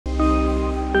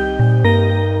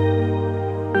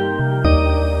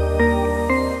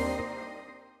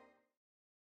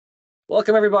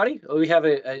Welcome, everybody. We have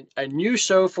a new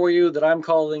show for you that I'm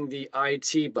calling the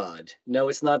ITBODD. No,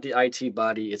 it's not the IT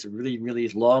body. It's a really, really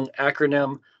long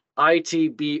acronym,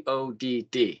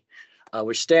 ITBODD,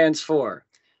 which stands for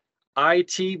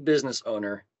IT Business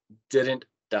Owner Didn't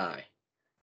Die.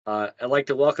 I'd like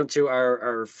to welcome to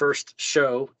our first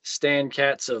show, Stan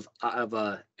Katz of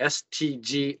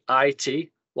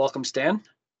STGIT. Welcome, Stan.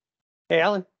 Hey,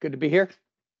 Alan. Good to be here.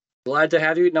 Glad to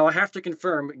have you. Now, I have to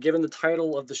confirm, given the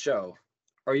title of the show,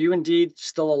 are you indeed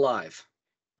still alive?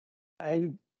 I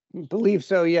believe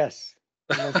so, yes.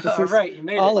 All right, you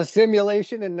made all it. a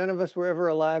simulation, and none of us were ever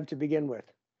alive to begin with.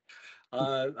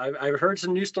 I've heard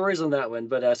some news stories on that one,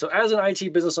 but so as an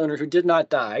IT business owner who did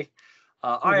not die,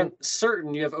 I am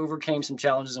certain you have overcame some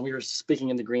challenges, and we were speaking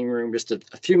in the green room just a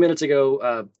few minutes ago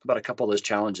about a couple of those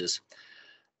challenges.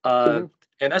 And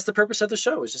that's the purpose of the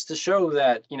show, is just to show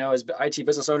that, as IT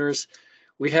business owners,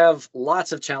 we have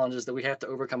lots of challenges that we have to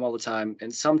overcome all the time.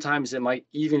 And sometimes it might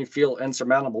even feel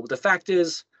insurmountable. But the fact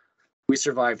is, we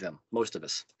survive them, most of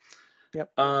us. Yep.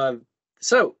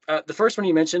 So the first one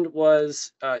you mentioned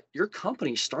was your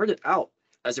company started out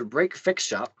as a break fix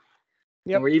shop.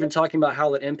 Yep. And we're even talking about how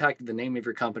that impacted the name of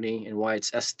your company and why it's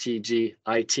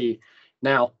STGIT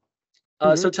now.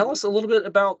 So tell us a little bit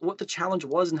about what the challenge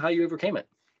was and how you overcame it.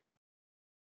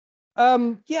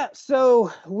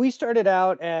 So we started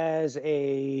out as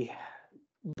a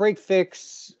break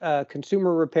fix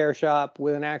consumer repair shop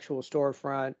with an actual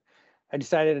storefront. I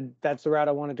decided that's the route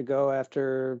I wanted to go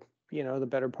after, the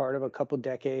better part of a couple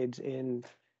decades in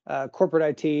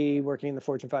corporate IT, working in the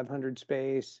Fortune 500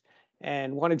 space,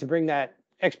 and wanted to bring that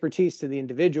expertise to the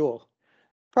individual.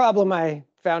 Problem I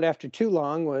found after too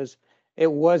long was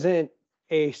it wasn't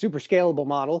a super scalable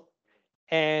model.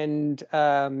 And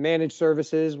managed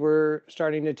services were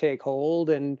starting to take hold,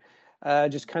 and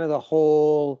just kind of the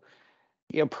whole,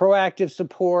 proactive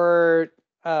support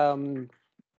for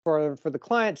the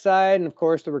client side, and of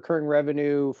course the recurring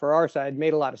revenue for our side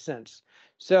made a lot of sense.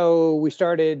 So we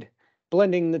started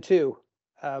blending the two.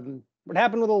 What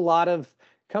happened with a lot of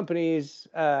companies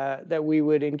that we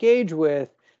would engage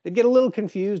with, they'd get a little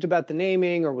confused about the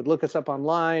naming, or would look us up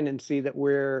online and see that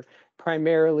we're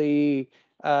primarily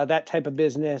that type of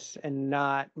business and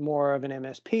not more of an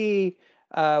MSP.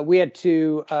 We had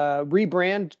to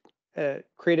rebrand,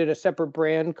 created a separate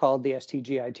brand called the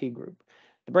STGIT Group.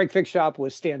 The break fix shop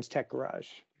was Stan's Tech Garage,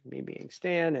 me being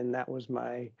Stan, and that was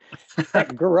my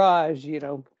tech garage,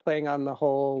 playing on the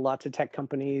whole, lots of tech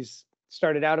companies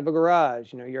started out of a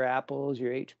garage, your Apples,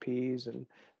 your HPs, and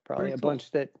probably Very cool. Bunch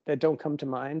that don't come to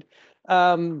mind.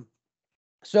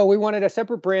 So we wanted a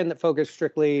separate brand that focused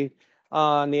strictly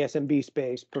on the SMB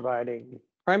space, providing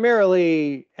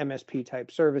primarily MSP type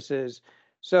services.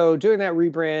 So doing that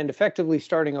rebrand, effectively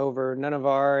starting over, none of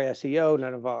our SEO,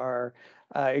 none of our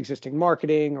existing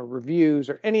marketing or reviews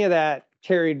or any of that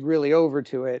carried really over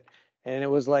to it. And it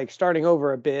was like starting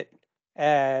over a bit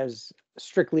as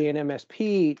strictly an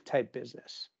MSP type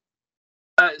business.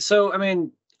 So,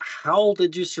 how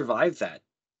did you survive that?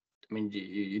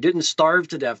 You didn't starve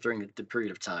to death during the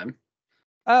period of time.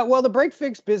 Well, the break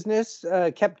fix business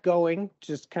kept going,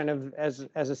 just kind of as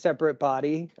a separate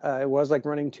body. It was like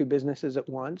running two businesses at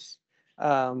once.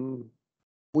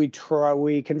 We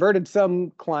converted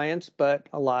some clients, but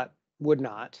a lot would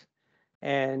not.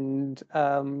 And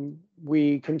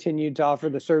we continued to offer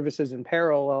the services in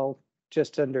parallel,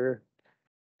 just under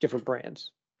different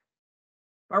brands.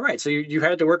 All right, so you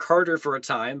had to work harder for a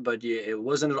time, but it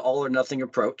wasn't an all or nothing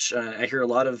approach. I hear a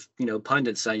lot of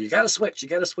pundits saying you got to switch,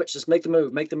 just make the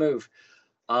move.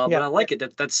 But I like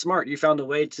it. That's smart. You found a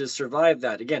way to survive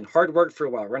that. Again, hard work for a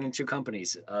while, running two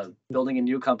companies, building a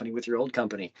new company with your old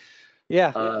company.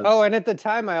 Yeah. And at the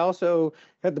time, I also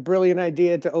had the brilliant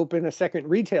idea to open a second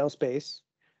retail space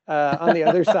on the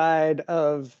other side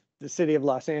of the city of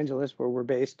Los Angeles, where we're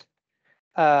based,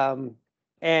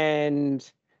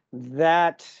 and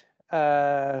that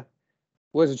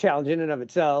was a challenge in and of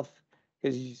itself,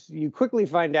 because you quickly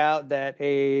find out that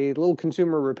a little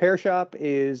consumer repair shop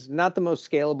is not the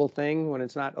most scalable thing when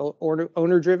it's not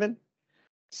owner driven.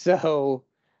 So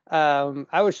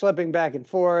I was schlepping back and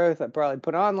forth. I probably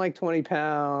put on like 20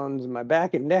 pounds. My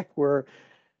back and neck were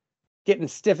getting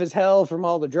stiff as hell from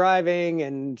all the driving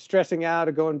and stressing out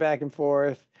of going back and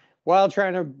forth while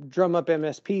trying to drum up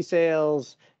MSP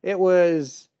sales. It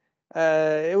was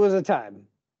a time.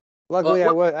 Luckily,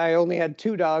 I only had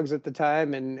 2 dogs at the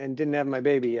time and didn't have my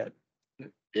baby yet.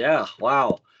 Yeah,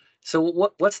 wow.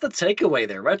 So what's the takeaway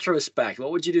there? Retrospect,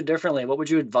 what would you do differently? What would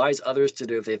you advise others to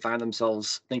do if they find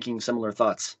themselves thinking similar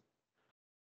thoughts?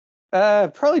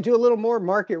 Probably do a little more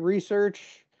market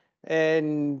research,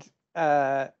 and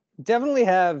definitely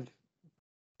have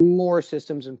more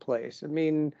systems in place. I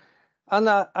mean, on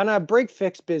a break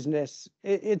fix business,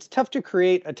 it's tough to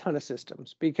create a ton of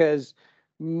systems because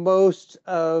most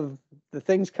of the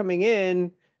things coming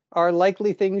in are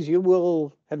likely things you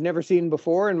will have never seen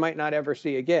before and might not ever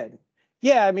see again.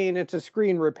 Yeah, I mean, it's a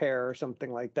screen repair or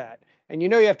something like that. And you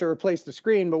know you have to replace the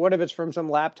screen, but what if it's from some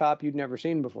laptop you'd never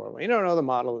seen before? Well, you don't know the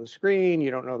model of the screen,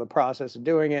 you don't know the process of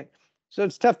doing it. So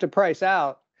it's tough to price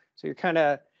out. So you're kind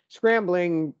of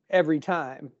scrambling every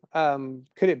time.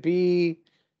 Could it be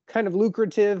kind of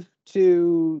lucrative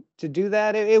to do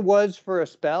that? It was for a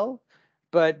spell,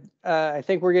 but I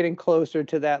think we're getting closer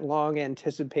to that long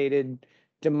anticipated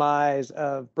demise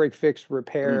of break fix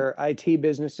repair IT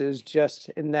businesses, just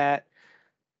in that,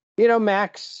 you know,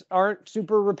 Macs aren't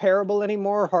super repairable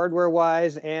anymore hardware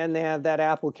wise, and they have that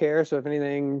Apple Care, so if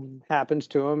anything happens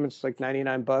to them, it's like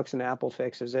 $99 and Apple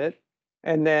fixes it.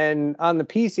 And then on the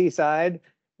PC side,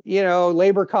 you know,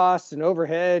 labor costs and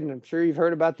overhead, and I'm sure you've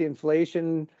heard about the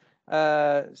inflation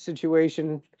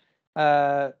situation.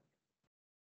 All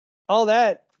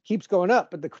that keeps going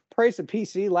up, but the price of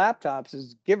PC laptops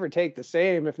is give or take the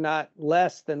same, if not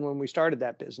less than when we started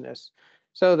that business.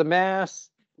 So the mass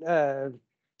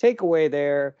takeaway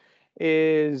there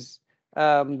is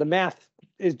the math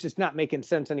is just not making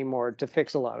sense anymore to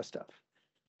fix a lot of stuff.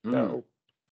 So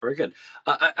very good.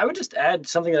 I would just add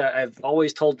something that I've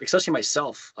always told, especially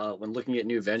myself, when looking at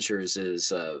new ventures,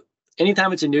 is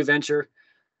anytime it's a new venture,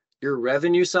 your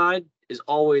revenue side is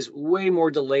always way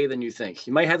more delayed than you think.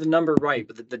 You might have the number right,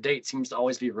 but the date seems to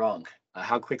always be wrong.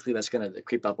 How quickly that's going to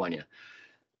creep up on you.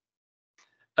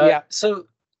 Yeah. So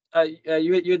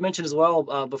you had mentioned as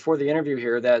well before the interview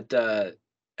here that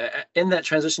in that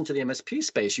transition to the MSP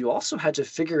space, you also had to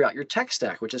figure out your tech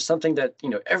stack, which is something that, you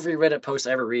know, every Reddit post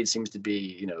I ever read seems to be,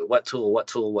 you know, what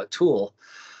tool.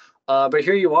 But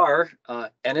here you are, an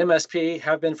MSP,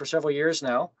 have been for several years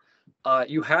now.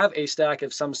 You have a stack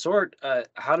of some sort.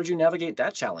 How did you navigate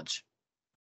that challenge?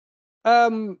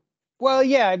 Well,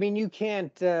 yeah, I mean, you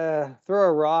can't throw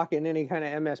a rock in any kind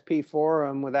of MSP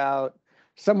forum without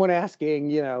someone asking,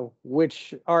 you know,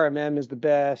 which RMM is the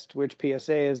best, which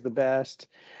PSA is the best.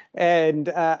 And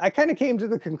I kind of came to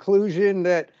the conclusion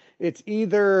that it's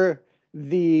either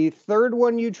the third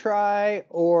one you try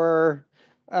or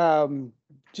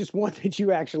just one that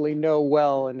you actually know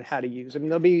well and how to use. I mean,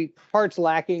 there'll be parts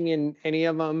lacking in any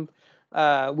of them.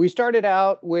 We started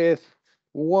out with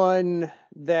one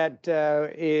that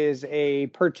is a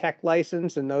per tech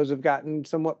license, and those have gotten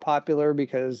somewhat popular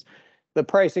because the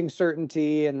pricing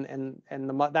certainty and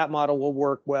that model will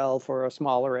work well for a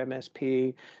smaller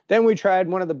MSP. Then we tried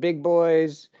one of the big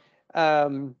boys,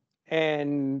 and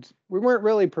we weren't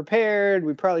really prepared.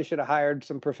 We probably should have hired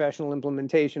some professional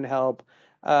implementation help,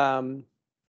 but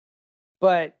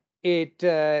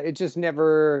it just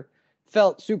never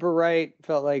felt super right.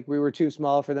 Felt like we were too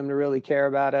small for them to really care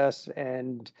about us,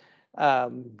 and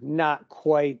not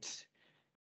quite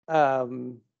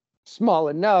small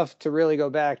enough to really go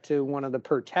back to one of the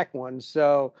per tech ones.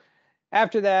 So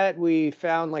after that, we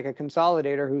found like a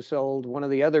consolidator who sold one of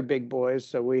the other big boys.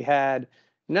 So we had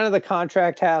none of the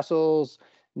contract hassles,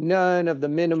 none of the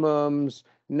minimums,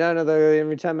 none of the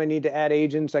every time I need to add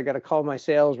agents, I got to call my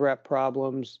sales rep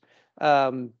problems.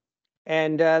 And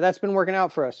that's been working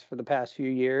out for us for the past few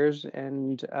years.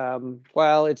 And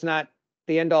while it's not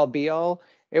the end all be all,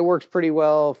 it works pretty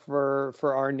well for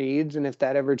our needs. And if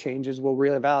that ever changes, we'll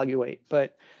reevaluate.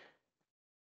 But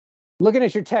looking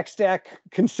at your tech stack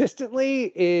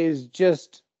consistently is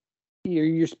just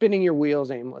you're spinning your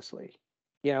wheels aimlessly.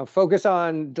 You know, focus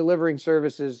on delivering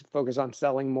services, focus on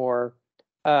selling more.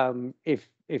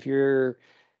 If your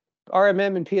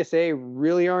RMM and PSA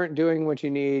really aren't doing what you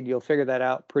need, you'll figure that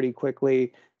out pretty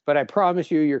quickly. But I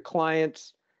promise you, your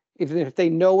clients, if they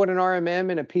know what an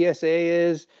RMM and a PSA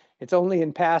is, it's only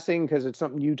in passing because it's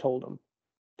something you told them.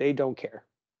 They don't care.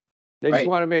 They just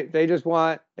want to make. They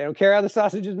don't care how the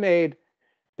sausage is made.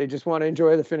 They just want to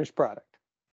enjoy the finished product.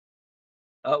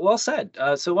 Well said.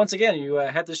 So once again, you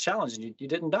had this challenge and you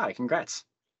didn't die. Congrats.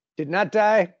 Did not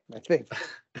die, I think.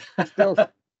 Still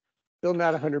not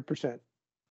 100%.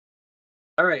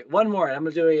 All right, one more. I'm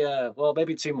going to do well,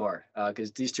 maybe two more,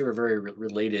 because these two are very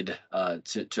related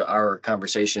to our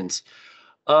conversations.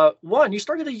 One, you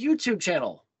started a YouTube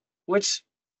channel, which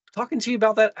talking to you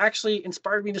about that actually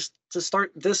inspired me to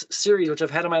start this series, which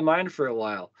I've had in my mind for a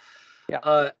while.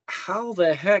 Yeah. How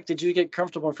the heck did you get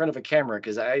comfortable in front of a camera?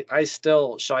 Because I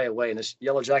still shy away, and this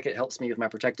yellow jacket helps me with my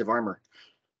protective armor.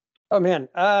 Oh man,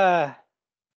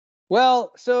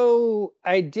 Well, so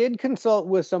I did consult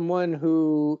with someone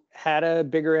who had a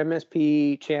bigger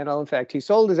MSP channel. In fact, he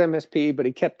sold his MSP, but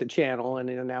he kept the channel,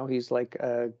 and now he's like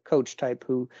a coach type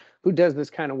who does this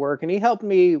kind of work. And he helped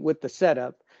me with the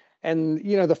setup. And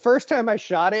the first time I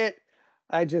shot it,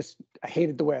 I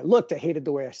hated the way I looked. I hated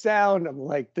the way I sound. I'm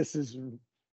like, this is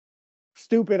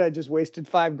stupid. I just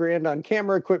wasted $5,000 on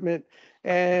camera equipment,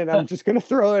 and I'm just gonna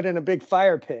throw it in a big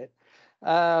fire pit.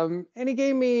 And he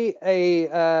gave me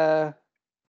a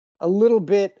little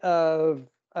bit of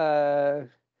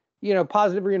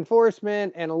positive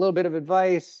reinforcement and a little bit of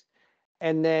advice,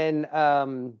 and then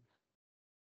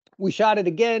we shot it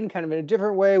again, kind of in a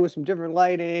different way with some different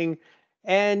lighting,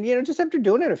 and just after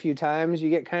doing it a few times, you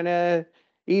get kind of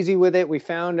easy with it. We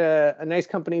found a nice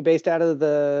company based out of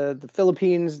the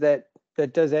Philippines that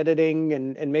does editing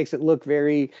and makes it look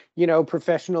very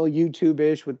professional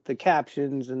YouTube-ish with the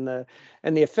captions and the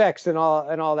effects and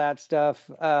all that stuff.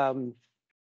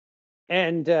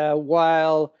 And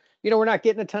while we're not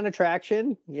getting a ton of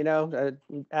traction,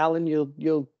 Alan,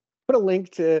 you'll put a link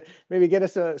to maybe get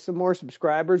us some more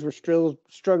subscribers. We're still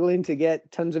struggling to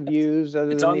get tons of views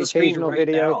other It's than on the the screen occasional right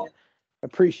video. now.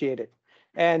 Appreciate it.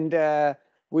 And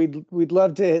we'd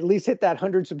love to at least hit that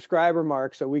 100 subscriber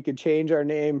mark so we could change our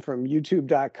name from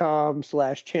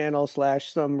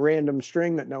youtube.com/channel/some random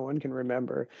string that no one can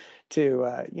remember to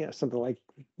something like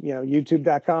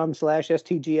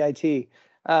youtube.com/stgit.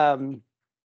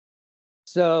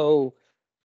 So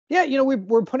yeah,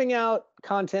 we're putting out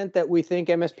content that we think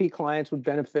MSP clients would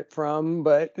benefit from,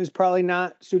 but is probably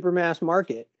not super mass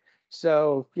market.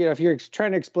 So if you're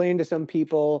trying to explain to some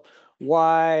people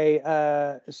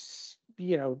why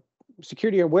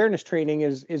security awareness training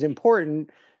is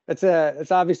important,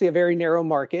 it's obviously a very narrow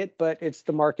market, but it's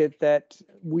the market that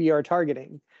we are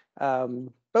targeting. But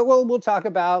we'll talk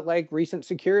about like recent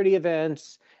security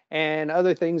events and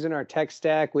other things in our tech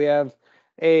stack. We have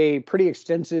a pretty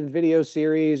extensive video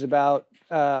series about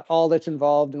all that's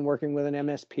involved in working with an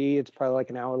MSP. It's probably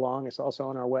like an hour long. It's also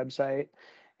on our website.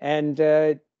 And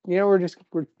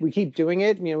we keep doing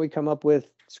it. We come up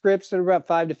with scripts that are about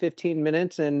 5 to 15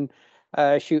 minutes and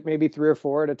shoot maybe 3 or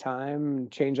 4 at a time,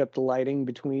 and change up the lighting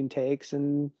between takes,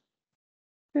 and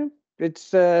it's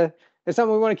something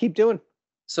we want to keep doing.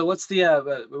 So what's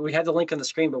the we have the link on the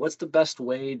screen, but what's the best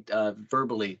way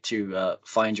verbally to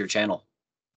find your channel?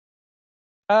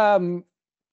 I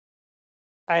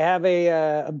have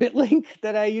a bit link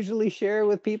that I usually share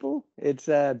with people. It's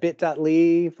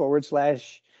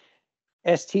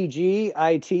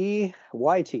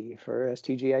bit.ly/STGITYT for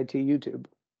STGIT YouTube.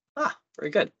 Ah, very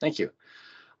good. Thank you.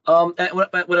 And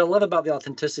what I love about the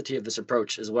authenticity of this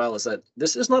approach as well is that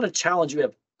this is not a challenge you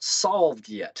have solved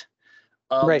yet,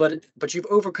 Right. but you've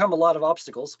overcome a lot of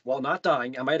obstacles while not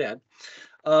dying, I might add.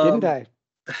 Didn't die.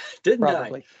 Didn't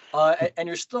Probably. die. And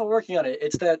you're still working on it.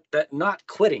 It's that not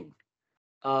quitting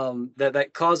that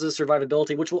causes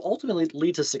survivability, which will ultimately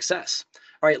lead to success.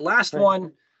 All right, last Right.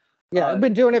 one. Yeah, I've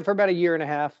been doing it for about 1.5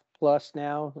 years plus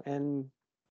now, and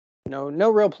no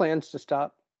real plans to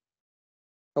stop.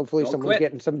 Hopefully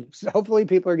hopefully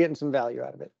people are getting some value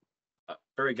out of it.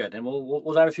 Very good. And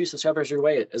we'll dive a few subscribers your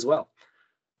way as well.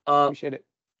 Appreciate it.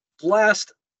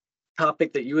 Last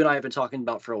topic that you and I have been talking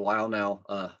about for a while now,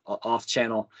 off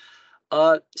channel,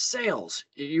 sales.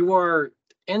 You are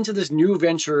into this new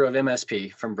venture of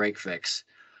MSP from BreakFix,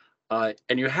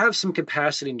 and you have some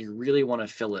capacity and you really want to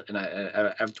fill it. And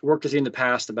I've worked with you in the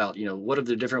past about, what are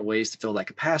the different ways to fill that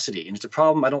capacity? And it's a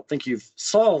problem I don't think you've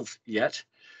solved yet,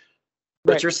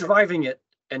 but Right. you're surviving it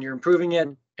and you're improving it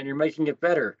and you're making it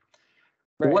better.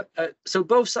 Right. So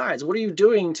both sides, what are you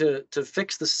doing to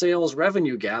fix the sales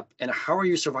revenue gap, and how are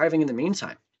you surviving in the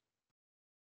meantime?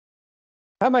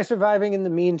 How am I surviving in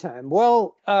the meantime?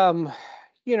 Well,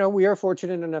 we are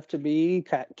fortunate enough to be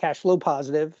cash flow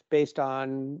positive based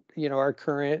on, our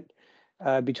current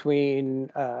between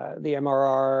the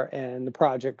MRR and the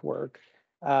project work.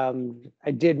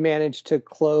 I did manage to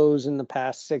close in the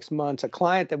past 6 months a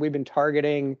client that we've been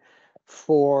targeting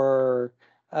for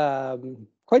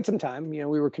quite some time. We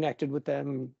were connected with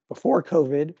them before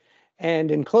COVID,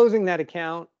 and in closing that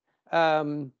account,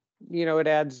 it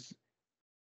adds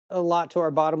a lot to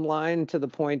our bottom line, to the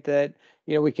point that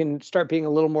we can start being a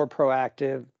little more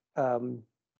proactive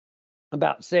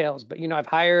about sales. But I've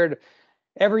hired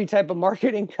every type of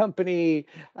marketing company,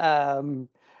 companies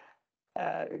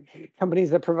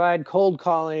that provide cold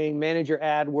calling, manage your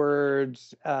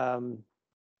AdWords,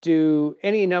 do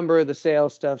any number of the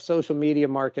sales stuff, social media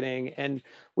marketing, and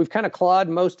we've kind of clawed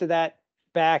most of that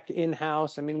back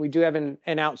in-house. I mean, we do have an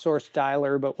outsourced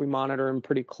dialer, but we monitor them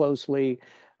pretty closely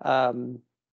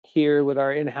here with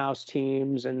our in-house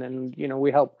teams, and then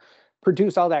we help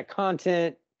produce all that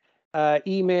content,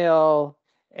 email,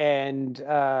 and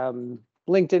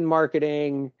LinkedIn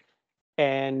marketing.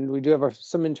 And we do have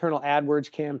some internal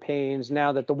AdWords campaigns.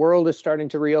 Now that the world is starting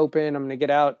to reopen, I'm going to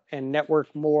get out and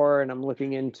network more, and I'm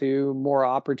looking into more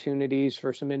opportunities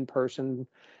for some in-person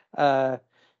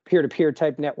peer-to-peer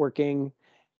type networking.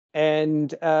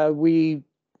 And we're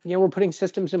putting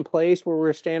systems in place where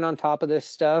we're staying on top of this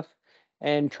stuff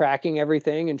and tracking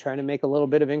everything and trying to make a little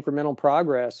bit of incremental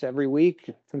progress every week,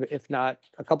 if not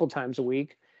a couple times a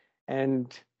week.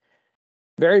 And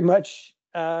very much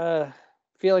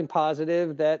feeling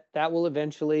positive that will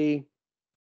eventually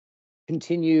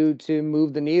continue to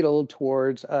move the needle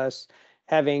towards us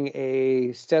having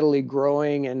a steadily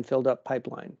growing and filled up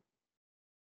pipeline.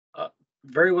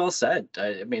 Very well said.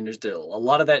 I mean, there's a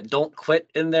lot of that don't quit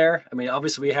in there. I mean,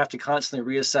 obviously we have to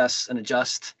constantly reassess and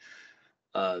adjust.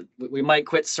 We might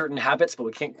quit certain habits, but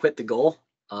we can't quit the goal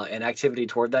and activity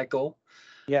toward that goal.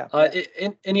 Yeah.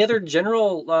 Any other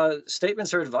general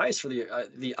statements or advice for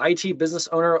the IT business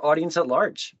owner audience at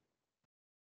large?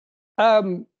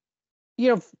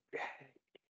 You've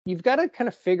got to kind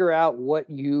of figure out what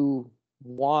you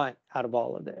want out of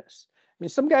all of this. I mean,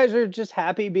 some guys are just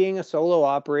happy being a solo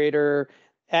operator,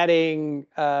 adding,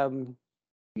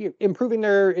 improving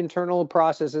their internal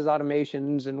processes,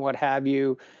 automations, and what have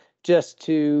you, just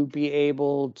to be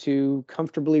able to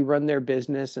comfortably run their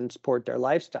business and support their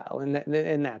lifestyle.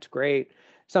 And that's great.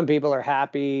 Some people are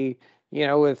happy,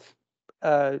 with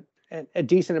a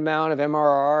decent amount of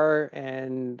MRR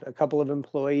and a couple of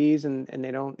employees, and they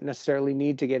don't necessarily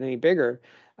need to get any bigger.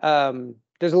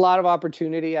 There's a lot of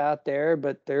opportunity out there,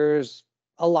 but there's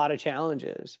a lot of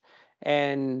challenges.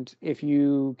 And if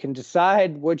you can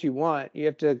decide what you want, you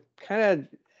have to kind of,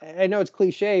 I know it's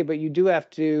cliche, but you do have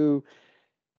to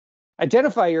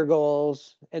identify your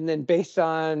goals. And then based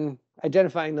on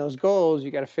identifying those goals,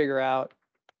 you got to figure out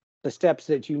the steps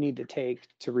that you need to take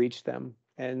to reach them.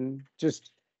 And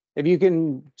just, if you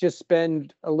can just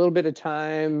spend a little bit of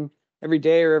time every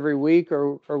day or every week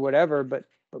or whatever, but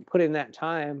put in that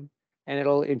time, and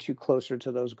it'll inch you closer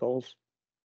to those goals.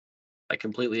 I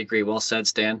completely agree. Well said,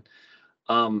 Stan.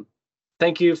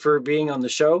 Thank you for being on the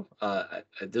show.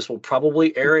 This will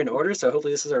probably air in order, so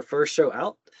hopefully this is our first show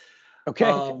out.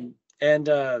 Okay. And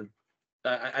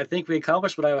I think we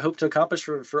accomplished what I hope to accomplish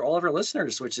for all of our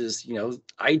listeners, which is,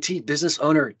 IT business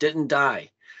owner didn't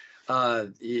die.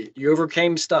 You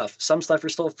overcame stuff. Some stuff you're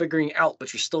still figuring out,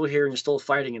 but you're still here and you're still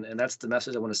fighting. And that's the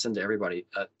message I want to send to everybody.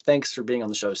 Thanks for being on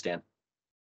the show, Stan.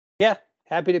 Yeah,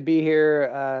 happy to be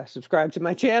here. Subscribe to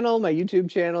my channel, my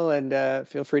YouTube channel, and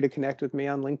feel free to connect with me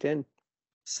on LinkedIn.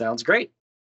 Sounds great.